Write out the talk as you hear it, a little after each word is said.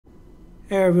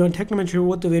Hey everyone, Technomentary here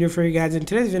with the video for you guys. In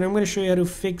today's video, I'm going to show you how to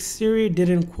fix Siri.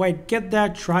 Didn't quite get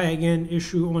that. Try again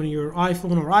issue on your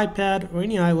iPhone or iPad or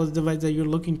any iOS device that you're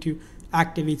looking to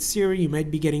activate Siri. You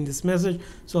might be getting this message.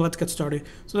 So let's get started.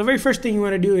 So the very first thing you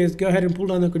want to do is go ahead and pull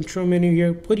down the control menu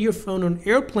here. Put your phone on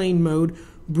airplane mode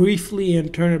briefly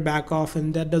and turn it back off.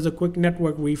 And that does a quick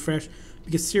network refresh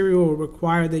because Siri will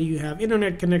require that you have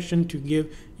internet connection to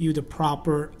give you the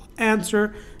proper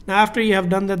answer. Now after you have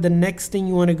done that, the next thing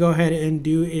you want to go ahead and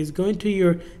do is go into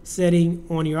your setting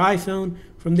on your iPhone.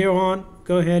 From there on,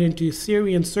 go ahead into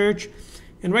Siri and search.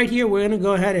 And right here, we're going to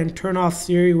go ahead and turn off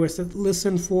Siri where it says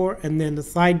listen for and then the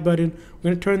side button. We're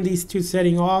going to turn these two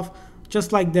settings off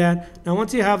just like that. Now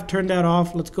once you have turned that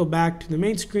off, let's go back to the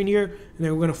main screen here and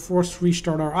then we're going to force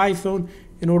restart our iPhone.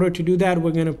 In order to do that,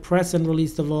 we're going to press and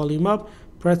release the volume up,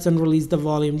 press and release the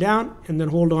volume down, and then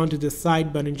hold on to the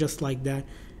side button just like that.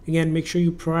 Again, make sure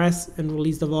you press and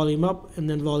release the volume up and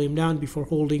then volume down before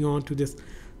holding on to this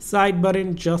side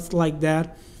button just like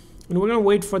that. And we're going to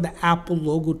wait for the Apple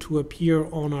logo to appear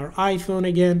on our iPhone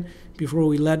again before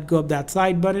we let go of that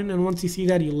side button. And once you see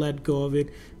that, you let go of it.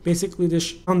 Basically,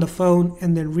 this on the phone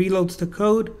and then reloads the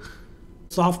code.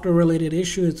 Software related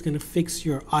issue, it's going to fix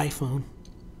your iPhone.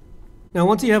 Now,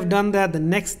 once you have done that, the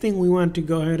next thing we want to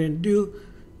go ahead and do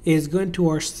is go into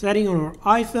our setting on our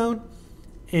iPhone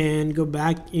and go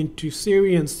back into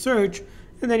Siri and search,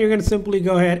 and then you're going to simply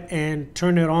go ahead and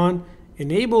turn it on,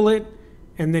 enable it,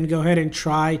 and then go ahead and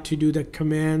try to do the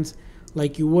commands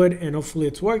like you would, and hopefully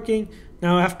it's working.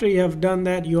 Now after you have done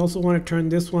that, you also want to turn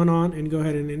this one on and go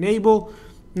ahead and enable.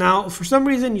 Now for some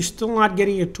reason you're still not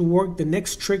getting it to work, the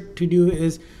next trick to do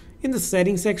is in the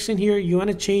settings section here, you want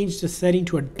to change the setting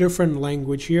to a different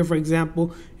language. Here for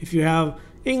example, if you have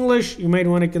English, you might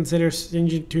want to consider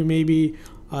changing it to maybe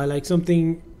like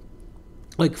something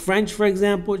like French, for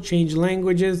example. Change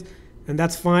languages, and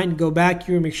that's fine. Go back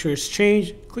here, make sure it's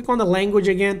changed. Click on the language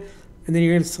again, and then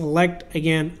you're going to select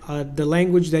again the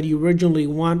language that you originally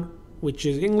want, which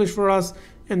is English for us,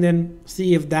 and then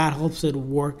see if that helps it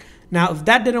work. Now, if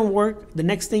that didn't work, the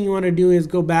next thing you want to do is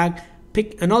go back,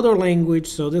 pick another language.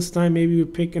 So this time, maybe you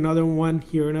pick another one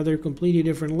here, another completely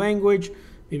different language.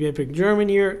 Maybe I pick German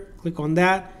here. Click on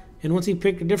that. And once you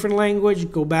pick a different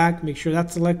language, go back, make sure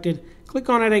that's selected, click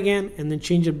on it again, and then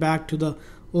change it back to the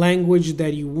language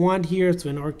that you want here. So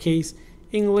in our case,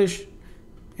 English,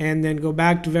 and then go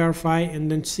back to verify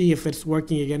and then see if it's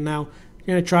working again. Now,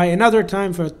 you're going to try another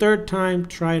time. For a third time,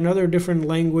 try another different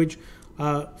language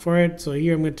for it. So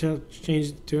here I'm going to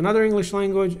change to another English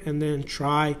language and then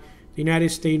try the United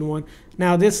States one.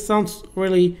 Now, this sounds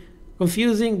really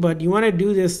confusing, but you want to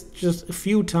do this just a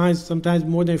few times, sometimes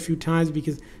more than a few times,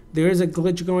 because there is a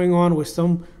glitch going on where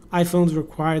some iPhones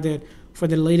require that for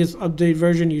the latest update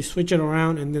version you switch it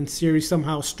around and then Siri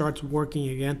somehow starts working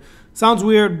again. Sounds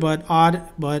weird but odd,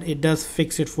 but it does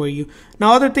fix it for you.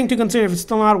 Now, other thing to consider if it's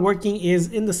still not working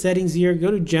is in the settings here, go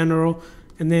to general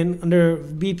and then under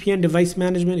VPN device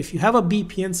management. If you have a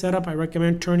VPN setup, I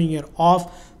recommend turning it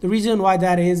off. The reason why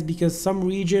that is because some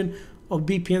region of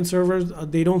VPN servers,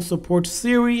 they don't support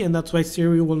Siri, and that's why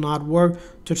Siri will not work.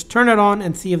 Just turn it on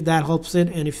and see if that helps it,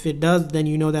 and if it does, then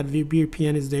you know that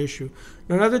VPN is the issue.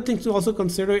 Now, another thing to also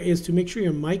consider is to make sure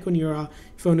your mic on your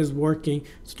phone is working.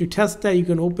 So to test that, you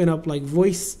can open up like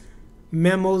voice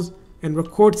memos and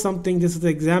record something. This is the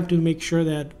example to make sure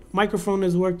that microphone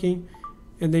is working,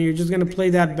 and then you're just going to play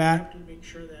that back.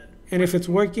 And if it's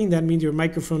working, that means your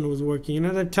microphone was working.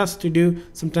 Another test to do,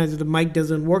 sometimes if the mic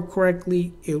doesn't work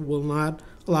correctly, it will not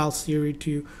allow Siri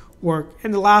to work.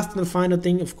 And the last and the final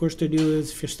thing, of course, to do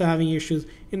is if you're still having issues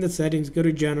in the settings, go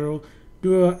to general,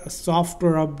 do a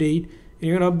software update, and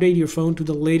you're going to update your phone to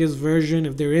the latest version.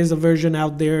 If there is a version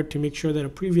out there, to make sure that a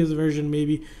previous version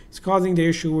maybe is causing the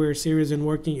issue where Siri isn't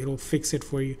working, it'll fix it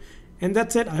for you. And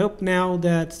that's it. I hope now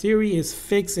that Siri is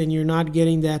fixed and you're not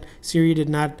getting that Siri did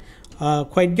not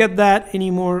quite get that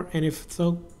anymore. And if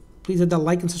so, please hit that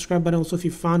like and subscribe button. Also, if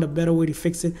you found a better way to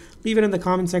fix it, leave it in the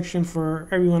comment section for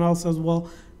everyone else as well.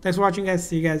 Thanks for watching, guys.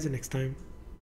 See you guys next time.